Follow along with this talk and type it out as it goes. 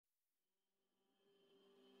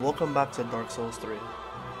Welcome back to Dark Souls 3.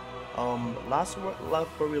 Last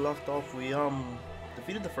where we left off, we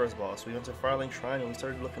defeated the first boss. We went to Firelink Shrine and we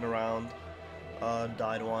started looking around.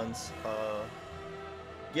 Died once.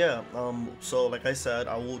 So like I said,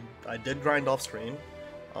 I did grind off screen.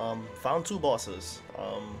 Found two bosses.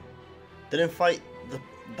 Didn't fight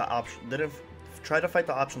the option. Didn't try to fight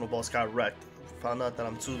the optional boss. Got wrecked. Found out that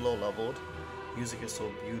I'm too low leveled. Music is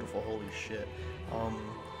so beautiful. Holy shit.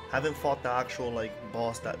 Haven't fought the actual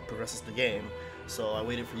boss that progresses the game, so I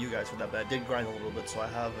waited for you guys for that, but I did grind a little bit, so I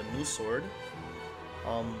have a new sword,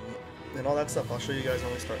 and all that stuff. I'll show you guys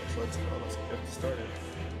when we start, so let's get started.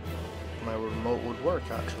 My remote would work,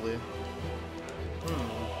 actually.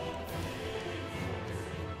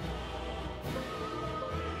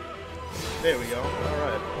 There we go,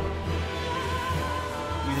 alright.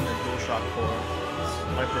 Using the DualShock 4. It's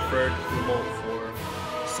my preferred remote for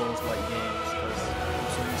Souls-like games, because I'm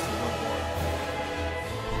so used to Bloodborne.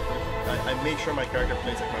 I made sure my character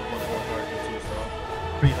plays like my Bloodborne character too, so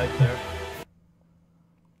pretty hyped there.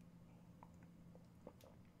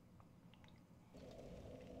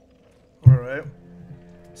 Alright,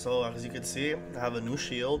 so as you can see, I have a new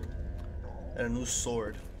shield and a new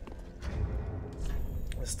sword.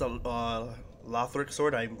 It's the Lothric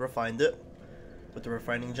sword. I refined it with the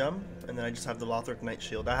refining gem, and then I just have the Lothric Knight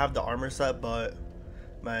shield. I have the armor set, but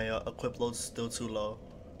my equip load's still too low.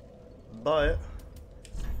 But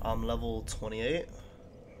I'm level 28.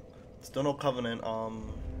 Still no covenant.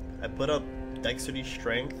 I put up dexterity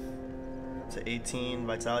strength to 18,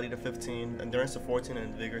 vitality to 15, endurance to 14,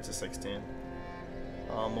 and vigor to 16.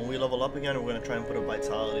 When we level up again, we're gonna try and put up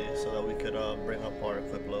vitality so that we could bring up our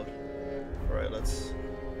equip load. Alright, let's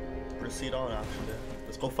proceed on. Actually,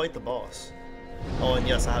 let's go fight the boss. Oh, and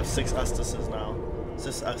yes, I have 6 Estases now.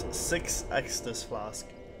 6 Estus flask.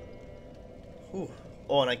 Whew.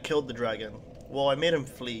 Oh, and I killed the dragon. Well, I made him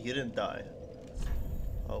flee. He didn't die.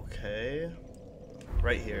 Okay.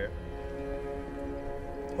 Right here.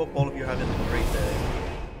 Hope all of you are having a great day.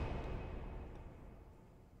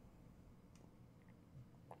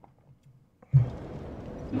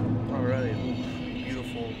 Alright.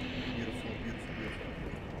 Beautiful, beautiful, beautiful, beautiful.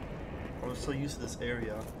 I'm so used to this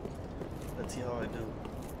area. Let's see how I do.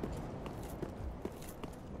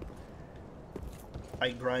 I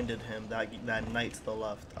grinded him, that knight to the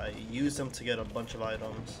left. I used him to get a bunch of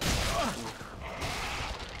items.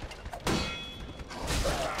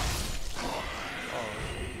 Oh,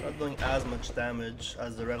 not doing as much damage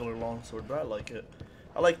as the regular longsword, but I like it.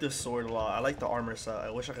 I like this sword a lot. I like the armor set. I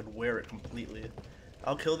wish I could wear it completely.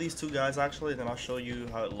 I'll kill these two guys actually, then I'll show you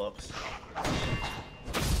how it looks.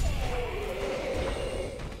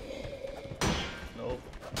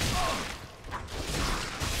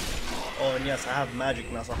 Oh, and yes, I have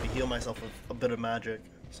magic now, so I can heal myself with a bit of magic.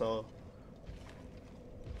 So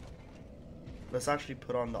let's actually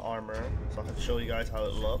put on the armor so I can show you guys how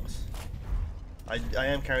it looks. I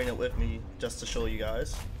am carrying it with me just to show you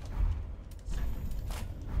guys.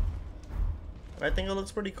 And I think it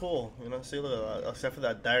looks pretty cool. You know, see, look at that. Except for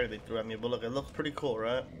that dagger they threw at me, but look, it looks pretty cool,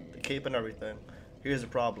 right? The cape and everything. Here's the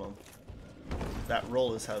problem. That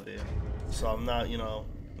roll is heavy, so I'm not, you know,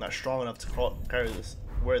 not strong enough to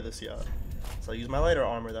wear this yet. So I use my lighter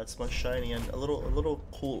armor that's much shiny and a little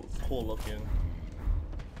cool looking.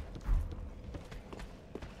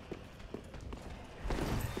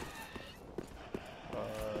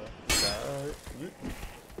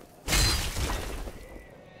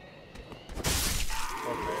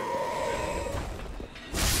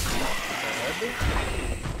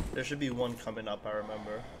 There should be one coming up, I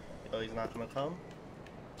remember. Oh, he's not gonna come?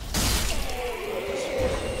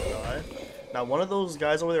 Now, one of those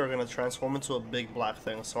guys over there are going to transform into a big black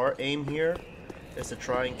thing. So our aim here is to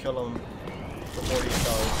try and kill him before he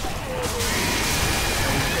does.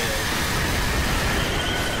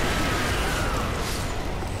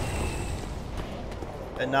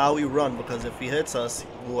 And now we run, because if he hits us,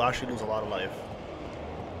 we'll actually lose a lot of life.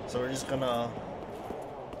 So we're just gonna...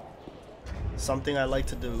 Something I like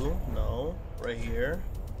to do, no, right here.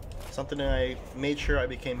 Something that I made sure I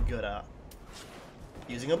became good at.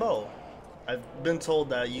 Using a bow. I've been told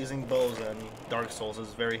that using bows in Dark Souls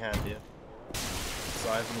is very handy, so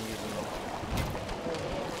I've been using them.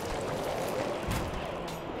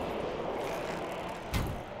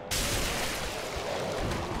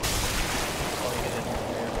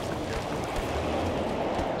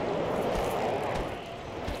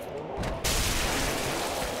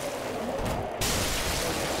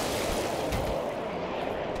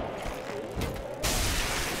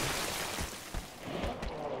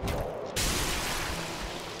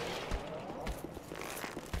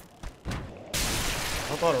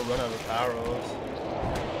 I'm about to run out of arrows.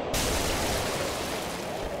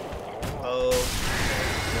 Oh.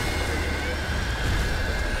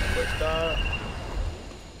 Quick that.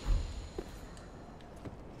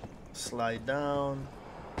 Slide down.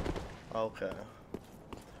 Okay.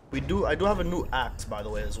 I do have a new axe, by the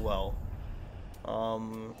way, as well.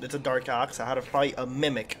 It's a dark axe. I had to fight a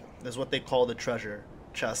mimic. That's what they call the treasure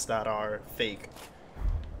chests that are fake.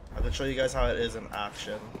 I can show you guys how it is in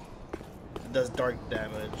action. It does dark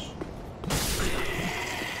damage. As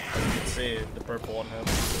you can see, the purple on him.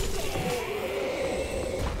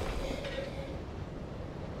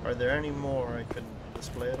 Are there any more I could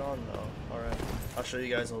display it on? No. Alright. I'll show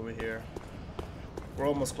you guys over here. We're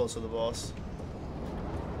almost close to the boss.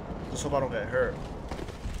 Just hope I don't get hurt.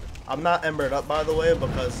 I'm not embered up, by the way,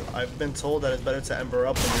 because I've been told that it's better to ember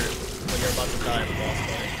up when you're about to die in the boss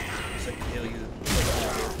fight, so it can heal you.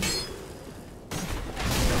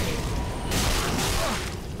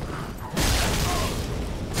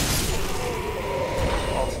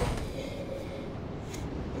 Awesome.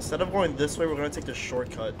 Instead of going this way, we're gonna take the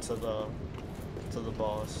shortcut to the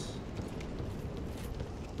boss.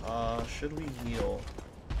 Should we heal?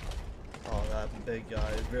 Oh, that big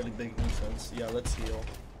guy, really big nuisance. Yeah, let's heal.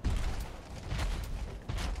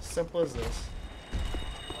 Simple as this.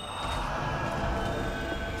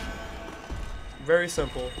 Very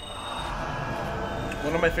simple.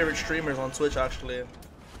 One of my favorite streamers on Twitch actually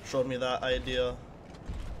showed me that idea.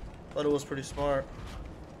 Thought it was pretty smart.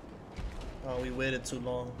 We waited too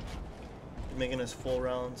long. Making this full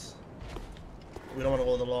rounds. We don't want to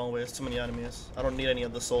go the long way. There's too many enemies. I don't need any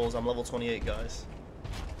of the souls. I'm level 28, guys.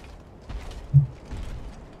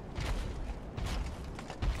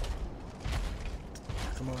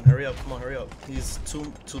 Come on, hurry up. Come on, hurry up. He's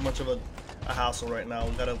too much of a hassle right now.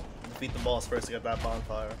 We gotta defeat the boss first to get that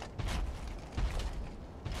bonfire.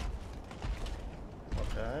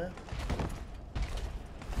 Okay.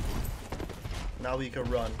 Now we can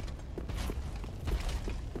run.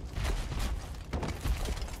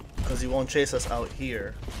 Because he won't chase us out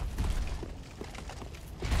here.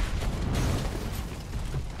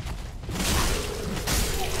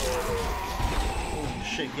 Holy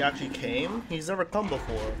shit, he actually came? He's never come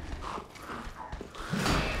before.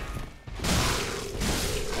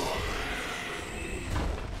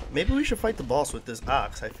 Maybe we should fight the boss with this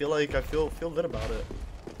axe. I feel good about it.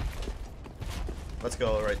 Let's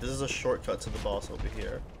go. Alright, this is a shortcut to the boss over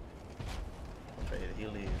here. Okay, he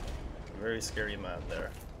leaves. Very scary man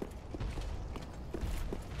there.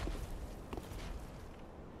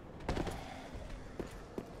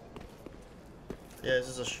 Yeah, this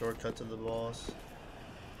is a shortcut to the boss.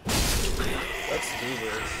 Let's do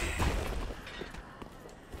this.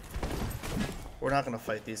 We're not gonna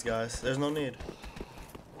fight these guys. There's no need.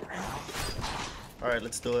 Alright,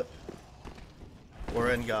 let's do it.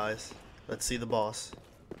 We're in, guys. Let's see the boss.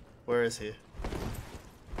 Where is he?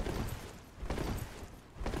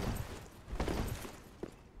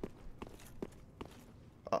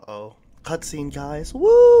 Uh-oh. Cutscene, guys.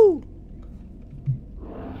 Woo!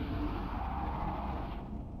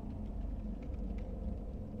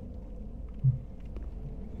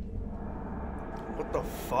 What the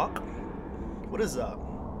fuck? What is that?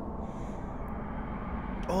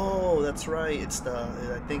 Oh, that's right. It's the.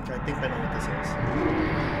 I think I know what this is.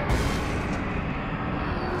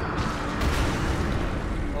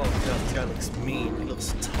 Oh god, this guy looks mean. He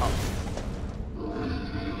looks tough.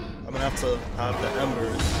 I'm gonna have to have the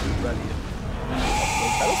embers ready.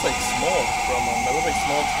 That looks like Small from that looks like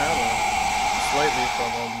Small's hammer, slightly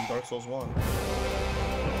from Dark Souls 1.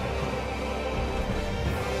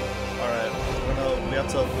 All right, we have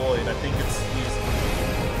to avoid. I think he's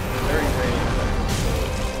very range.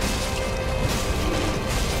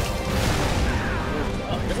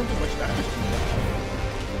 He doesn't do much damage to me.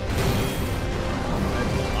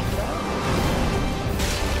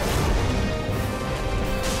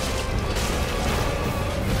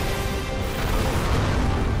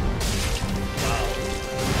 Wow.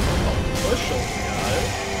 Push him, guys.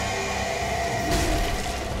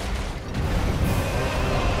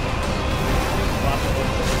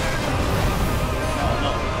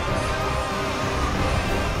 No.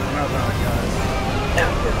 Not that, guys.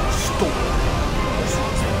 Ember Storm.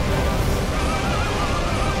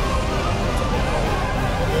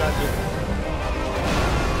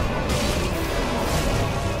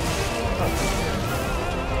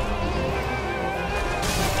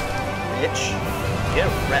 Bitch, get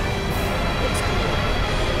wrecked. Let's go.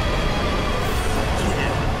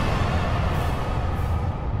 Yeah.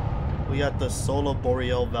 We got the Solo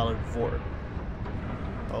Boreal Valor Fort.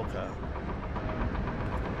 Okay.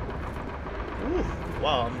 Ooh,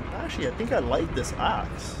 wow. Actually, I think I like this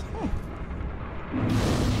axe.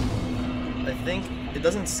 I think It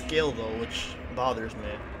doesn't scale though, which bothers me.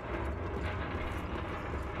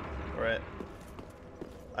 Alright.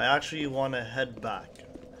 I actually want to head back.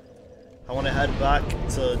 I want to head back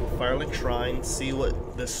to Firelink Shrine, see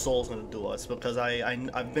what this soul's gonna do us, because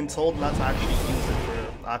I've been told not to actually use it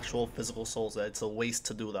for actual physical souls. That it's a waste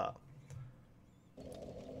to do that.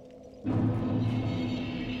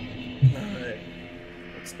 Alright.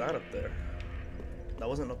 What's that up there? That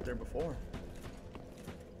wasn't up there before.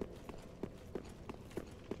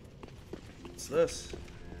 What's this?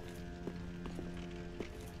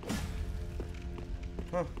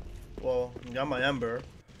 Huh. Well, got my ember.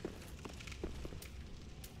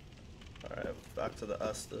 Alright, back to the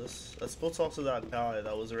Estus. Let's go talk to that guy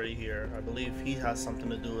that was already here. I believe he has something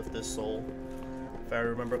to do with this soul. If I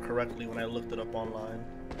remember correctly when I looked it up online.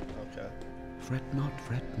 Okay. Fret not,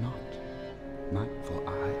 for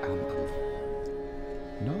I am alone.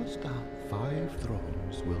 Knowest thou 5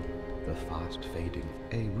 thrones will the fast fading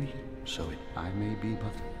read, so it I may be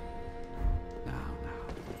but now.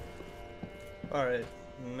 Alright,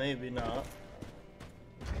 maybe not.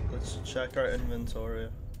 Let's check our inventory.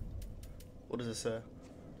 What does it say?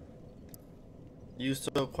 Used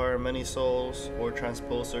to acquire many souls or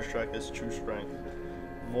transpose or strike its true strength.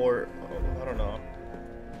 Vor, I don't know.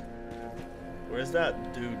 Where's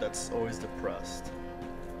that dude that's always depressed?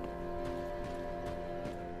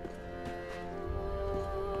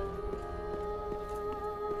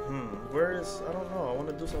 Where is, I don't know, I want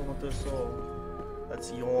to do something with this soul.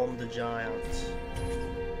 That's Yom the Giant.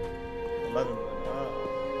 11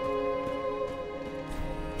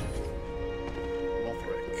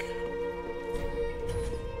 Lothric.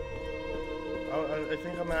 I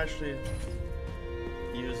think I'm actually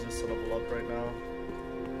use this to level up right now.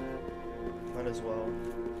 Might as well.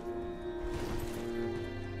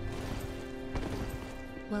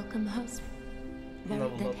 Welcome, host.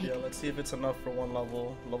 Level up, yeah. Let's see if it's enough for one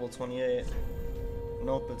level. Level 28.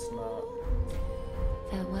 Nope, it's not.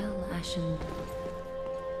 Farewell, Ashen.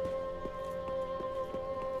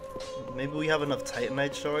 Maybe we have enough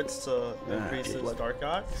Titanite shards to increase his Dark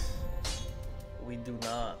Axe? We do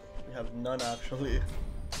not. We have none, actually.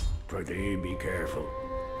 Prithee, be careful.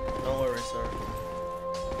 Don't worry, sir.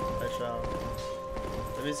 I shall.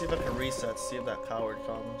 Let me see if I can reset, see if that coward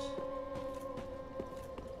comes.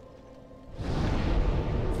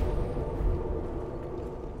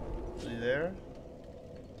 Is he there?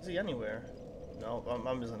 Is he anywhere? No,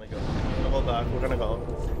 I'm just gonna go. I'm gonna go back. We're gonna go.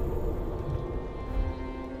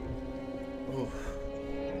 Oof.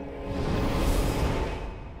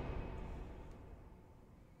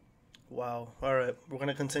 Wow. Alright, we're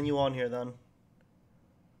gonna continue on here then.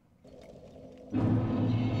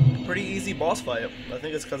 Pretty easy boss fight. I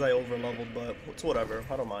think it's because I over-leveled, but it's whatever.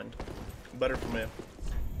 I don't mind. Better for me.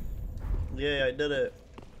 Yay, I did it.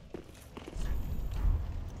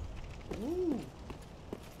 Woo.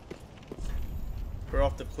 We're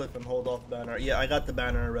off the cliff and hold off banner. Yeah, I got the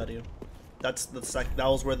banner already. That's the that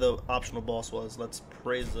was where the optional boss was. Let's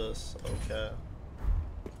praise this. Okay.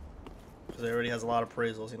 Because it already has a lot of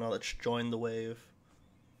praisals, you know, let's join the wave.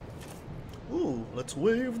 Ooh, let's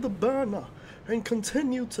wave the banner and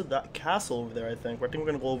continue to that castle over there, I think. I think we're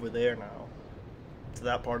gonna go over there now. To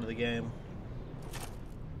that part of the game.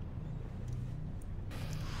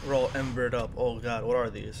 We're all embered up. Oh god, what are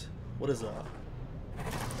these? What is that?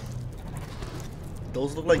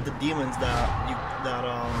 Those look like the demons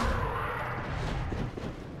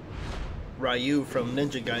Ryu from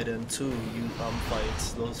Ninja Gaiden 2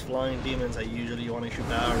 fights. Those flying demons I usually want to shoot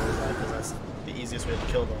the arrows at because that's the easiest way to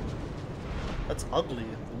kill them. That's ugly.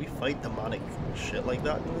 Do we fight demonic shit like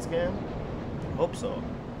that in this game? I hope so.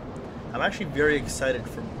 I'm actually very excited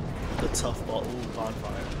for the tough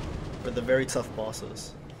bonfire. For the very tough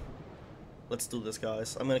bosses. Let's do this,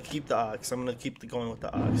 guys. I'm gonna keep the axe. I'm gonna keep going with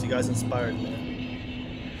the axe. You guys inspired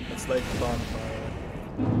me. Let's light the bonfire.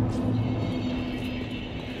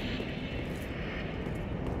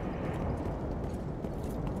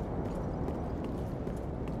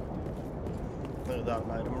 Look at that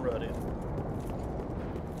knight, I'm ready.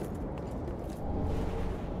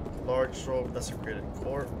 Large sword, desecrated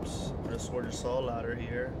corpse. Put a sword or saw ladder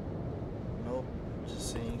here. Nope,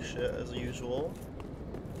 just seeing shit as usual.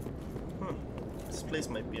 This place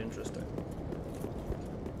might be interesting.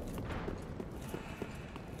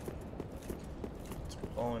 What's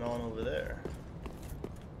going on over there?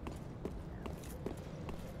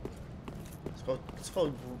 Let's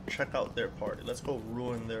go check out their party. Let's go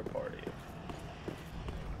ruin their party.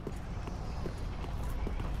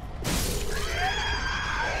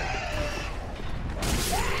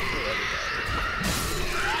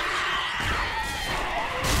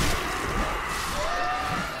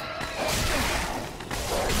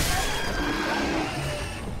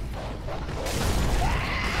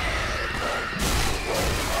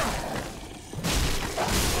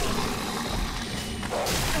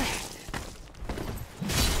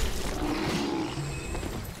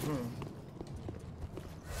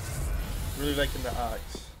 really liking the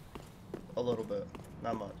axe. A little bit.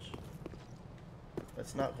 Not much.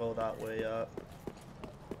 Let's not go that way yet.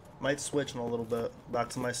 Might switch in a little bit. Back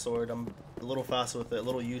to my sword. I'm a little faster with it. A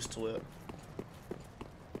little used to it.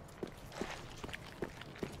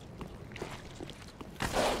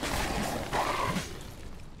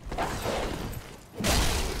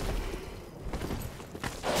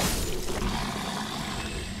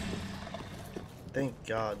 Thank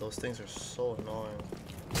God, those things are so annoying.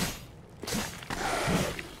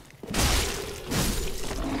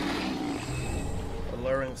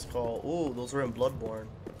 Alluring Skull. Ooh, those were in Bloodborne.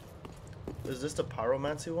 Is this the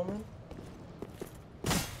Pyromancy woman?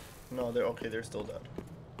 No, they're okay, they're still dead.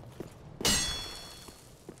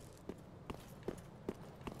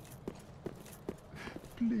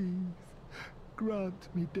 Please, grant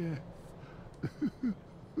me death.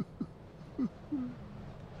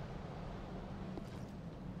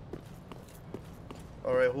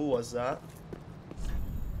 Alright, who was that?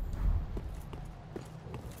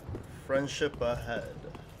 Friendship ahead.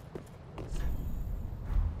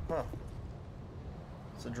 Huh.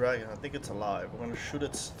 It's a dragon. I think it's alive. We're gonna shoot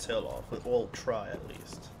its tail off. We'll try at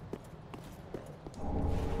least.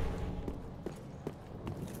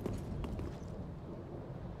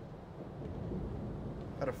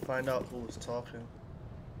 Gotta find out who was talking.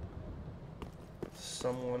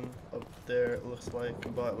 Someone up there, it looks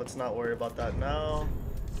like, but let's not worry about that now.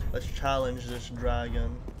 Let's challenge this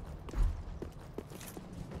dragon.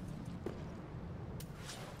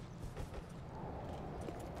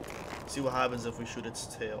 See what happens if we shoot its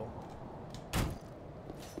tail.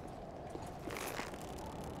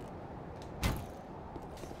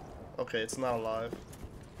 Okay, it's not alive.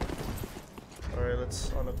 Alright, let's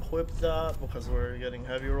unequip that because we're getting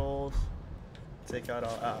heavy rolls. Take out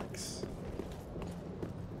our axe.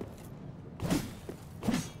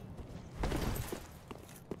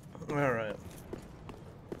 Alright.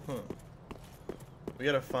 We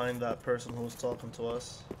gotta find that person who was talking to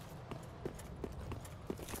us.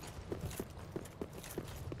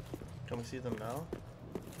 Can we see them now?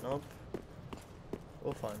 Nope.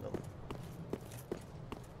 We'll find them.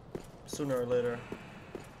 Sooner or later.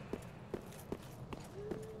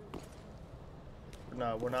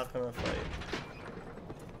 No, we're not gonna fight.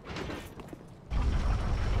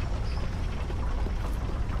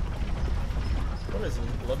 What is this,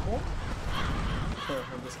 Bloodborne?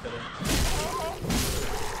 I'm just kidding.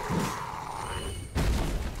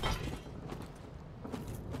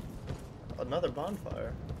 Another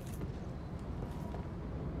bonfire.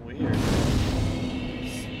 Weird.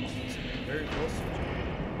 It's very close to each other.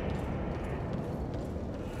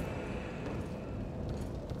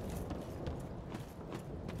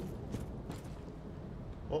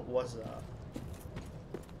 What was that?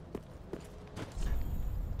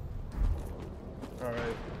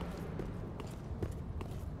 Alright.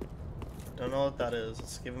 Don't know what that is.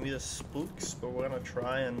 It's giving me the spooks, but we're gonna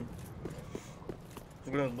try and...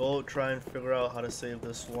 We're gonna go try and figure out how to save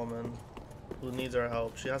this woman who needs our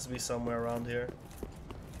help. She has to be somewhere around here.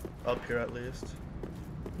 Up here at least.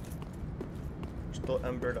 Just go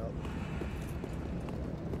embered up.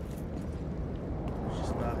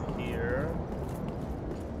 She's not here.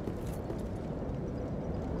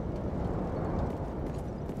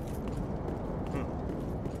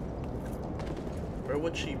 Where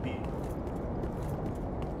would she be?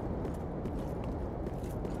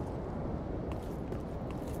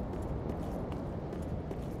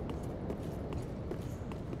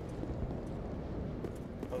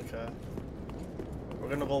 Okay. We're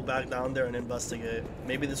gonna go back down there and investigate.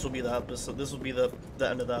 Maybe this will be the episode. This will be the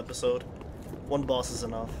end of the episode. One boss is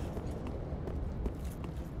enough.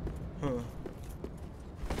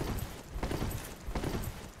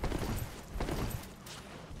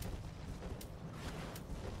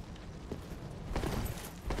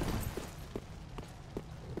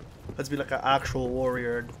 Let's be like an actual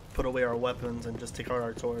warrior, put away our weapons and just take out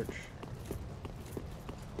our torch.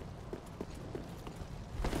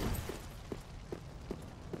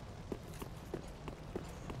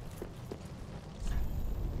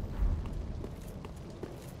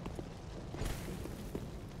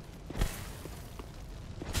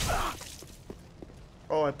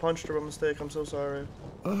 Oh, I punched her by mistake. I'm so sorry.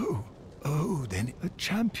 Oh, then a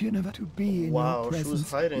champion of to be in Wow, your she was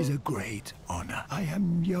presence hiding. is a great honor. I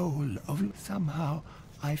am Yol of somehow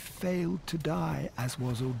I failed to die as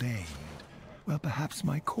was ordained. Well, perhaps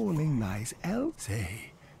my calling lies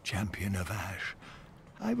elsewhere, champion of Ash.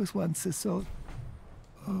 I was once a sort.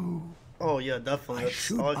 Oh yeah, definitely.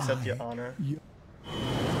 I'll accept your honor. Yeah.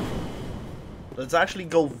 Let's actually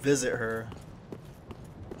go visit her.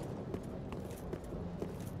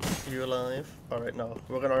 You alive? Alright, no.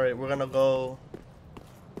 We're gonna go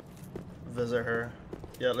visit her.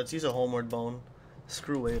 Yeah, let's use a homeward bone.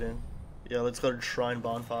 Screw waiting. Yeah, let's go to Shrine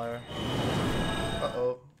Bonfire.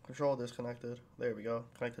 Uh-oh. Control disconnected. There we go.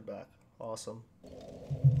 Connected back. Awesome.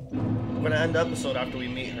 We're gonna end the episode after we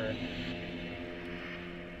meet her.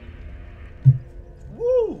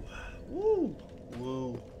 Woo! Woo!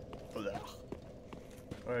 Woo.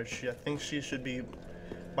 Alright, I think she should be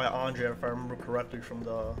by Andrea, if I remember correctly from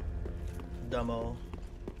the demo.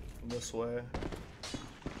 This way.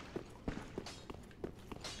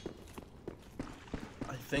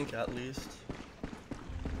 I think, at least.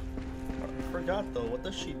 I forgot though, what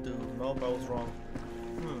does she do? Nope, I was wrong.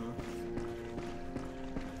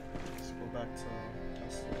 Let's go back to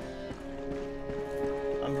Tesla.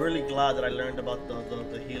 I'm really glad that I learned about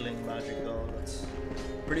the healing magic though. That's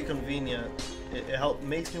pretty convenient. It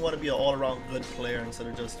makes me want to be an all-around good player instead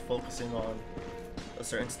of just focusing on a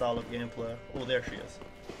certain style of gameplay. Oh, there she is.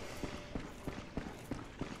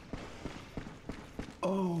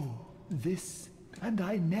 Oh, this, and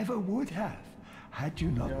I never would have, had you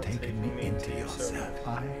not taken me into yourself.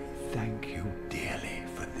 I thank you dearly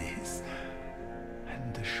for this,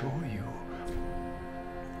 and assure you.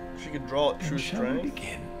 She could draw true shall we strength.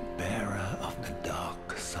 begin, bearer of the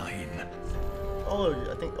dark sign? Oh,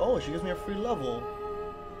 I think. Oh, she gives me a free level.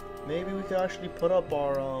 Maybe we could actually put up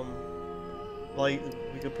our like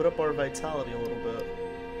we could put up our vitality a little bit.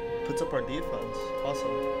 Puts up our defense. Awesome.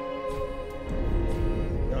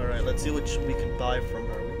 All right, let's see what we can buy from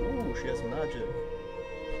her. Ooh, she has magic.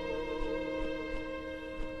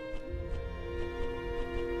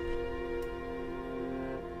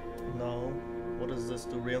 No. What does this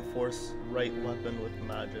do? Reinforce right weapon with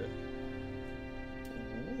magic.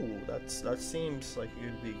 Ooh, that seems like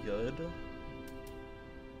it'd be good.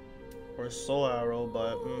 Or a soul arrow,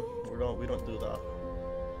 but we don't do that.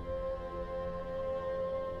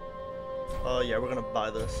 Yeah, we're gonna buy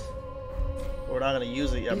this. We're not gonna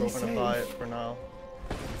use it yet, but we're gonna buy it for now.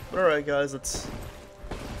 But alright, guys, I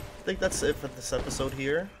think that's it for this episode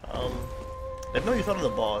here. Let me know what you thought of the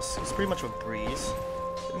boss. It's pretty much a breeze.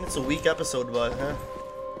 I mean, it's a weak episode, but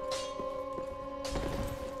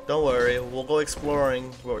don't worry, we'll go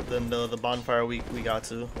exploring the bonfire we got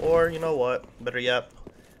to. Or, you know what, better yet,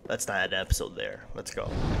 let's not add an episode there. Let's go.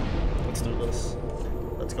 Let's do this.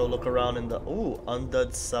 Let's go look around in the... Ooh,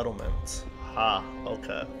 Undead Settlement. Ha,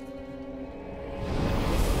 okay.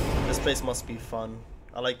 This place must be fun.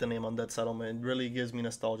 I like the name Undead Settlement. It really gives me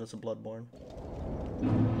nostalgia to Bloodborne.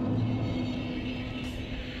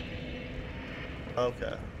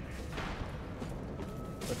 Okay.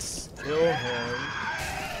 Let's kill him.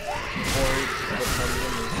 Before he becomes a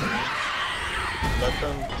nuisance. Let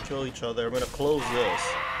them kill each other. I'm gonna close this.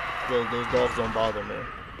 Those dogs don't bother me.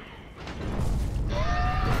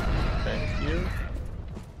 Thank you.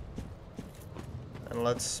 And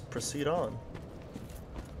let's proceed on.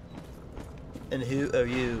 And who are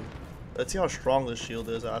you? Let's see how strong this shield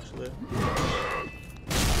is, actually. Ooh.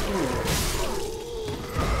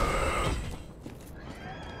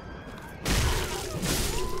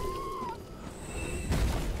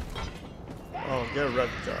 Oh, get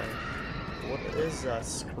wrecked, guy. What is that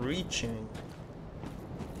screeching?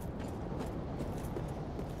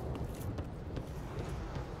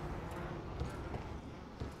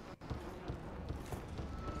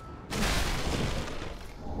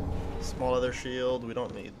 Small leather shield, we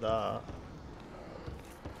don't need that.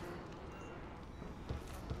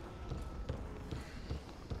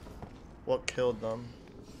 What killed them?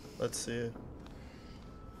 Let's see.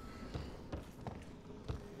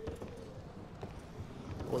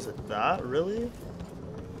 Was it that? Really?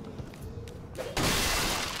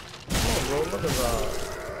 Oh, bro, look at that.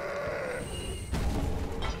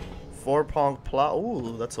 4-prong plow.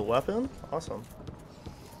 Ooh, that's a weapon? Awesome.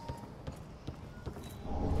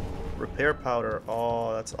 Repair powder.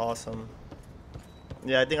 Oh, that's awesome.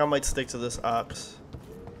 Yeah, I think I might stick to this axe.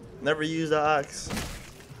 Never used that axe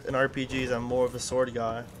in RPGs. I'm more of a sword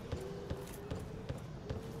guy.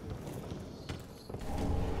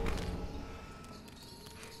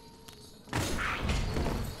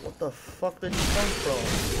 What the fuck did you come from?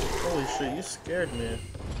 Holy shit, you scared me.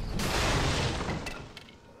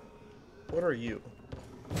 What are you?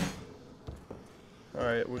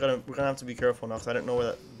 Alright, we're gonna have to be careful now because I didn't know where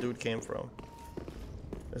that dude came from.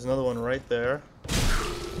 There's another one right there.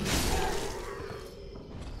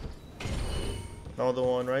 Another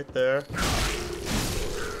one right there.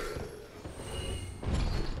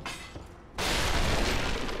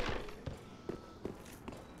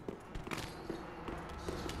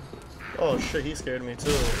 Oh shit, he scared me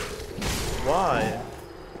too. Why?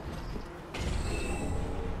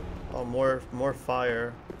 Oh, more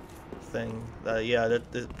fire thing. Yeah,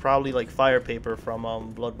 that's probably like fire paper from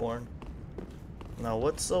Bloodborne. Now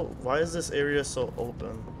why is this area so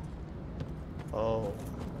open? Oh.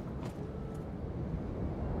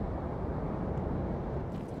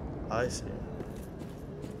 I see.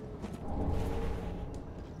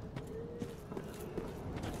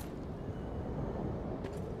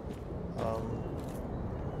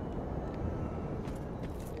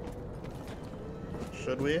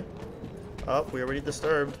 Should we? Oh, we already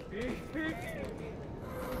disturbed.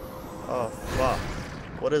 Oh, fuck.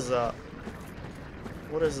 What is that?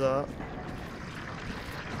 What is that?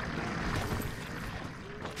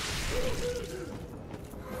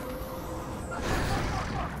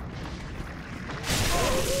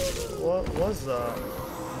 What was that?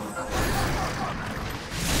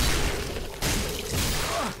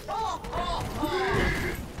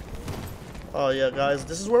 Oh yeah, guys,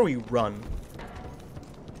 this is where we run.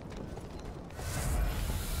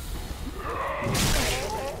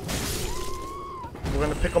 We're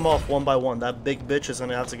gonna pick them off one by one. That big bitch is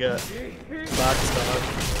gonna have to get backstabbed.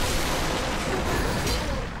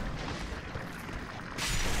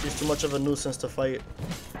 She's too much of a nuisance to fight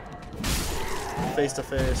face to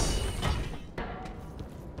face.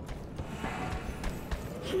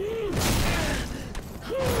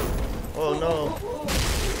 Oh no.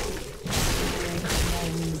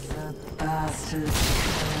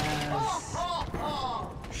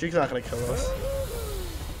 She's not gonna kill us.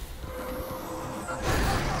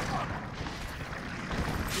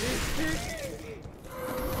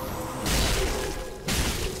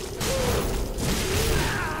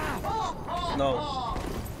 No.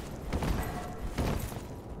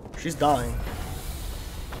 She's dying.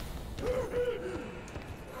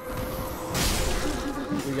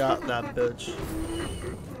 We got that bitch.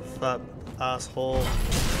 That asshole.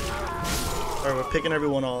 Alright, we're picking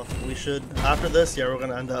everyone off. We should, after this, yeah, we're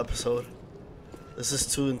gonna end the episode. This is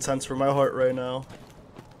too intense for my heart right now.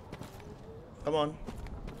 Come on.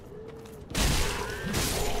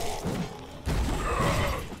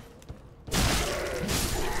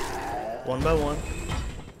 One by one.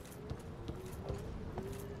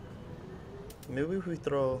 Maybe if we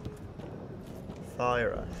throw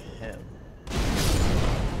fire at him.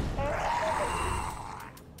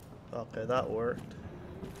 Okay, that worked.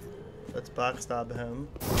 Let's backstab him.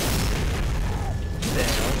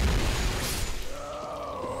 Damn.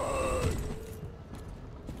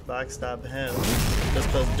 Backstab him.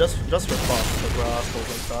 Just for fun, because we're assholes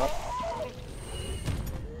like that.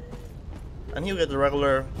 And he'll get the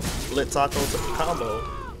regular lit tacos combo.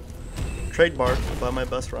 Trademark by my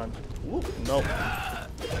best friend. Whoop, nope.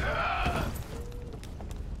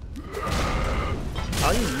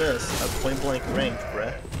 How you miss at point blank range,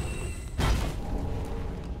 bruh?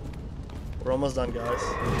 We're almost done, guys.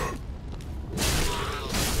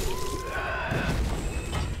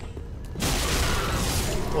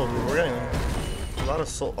 Oh, we're getting a lot of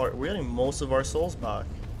soul. We're getting most of our souls back.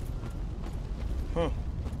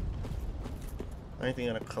 Anything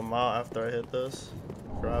gonna come out after I hit this?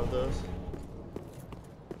 Grab this?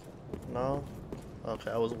 No? Okay,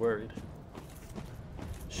 I was worried.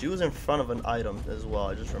 She was in front of an item as well.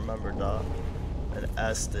 I just remembered that. An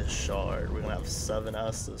Estus shard. We're gonna have 7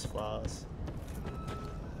 Estus flasks.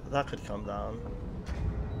 That could come down.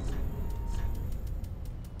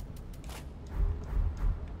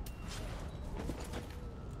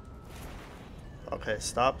 Okay,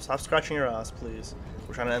 stop scratching your ass, please.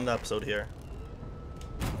 We're trying to end the episode here.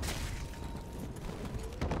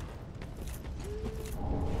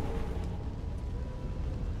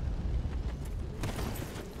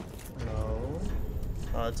 No.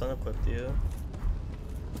 Oh, it's unequipped you.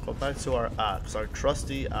 Go back to our axe, our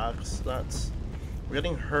trusty axe. We're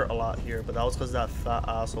getting hurt a lot here, but that was because of that fat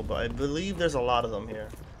asshole. But I believe there's a lot of them here.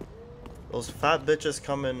 Those fat bitches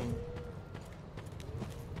come in.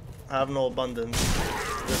 Have no abundance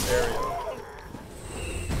in this area.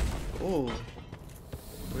 Ooh.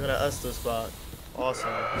 We got an Estus spot. Awesome.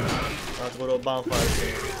 I'll have to go to a bonfire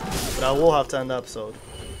scene. But I will have to end the episode.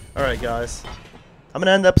 Alright, guys. I'm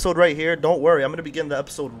gonna end the episode right here. Don't worry, I'm gonna begin the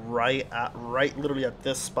episode right literally at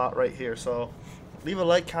this spot right here. So leave a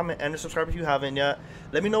like, comment, and subscribe if you haven't yet.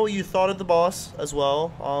 Let me know what you thought of the boss as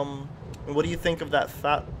well. And what do you think of that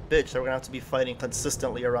fat bitch that we're gonna have to be fighting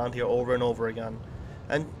consistently around here over and over again?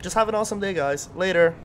 And just have an awesome day, guys. Later.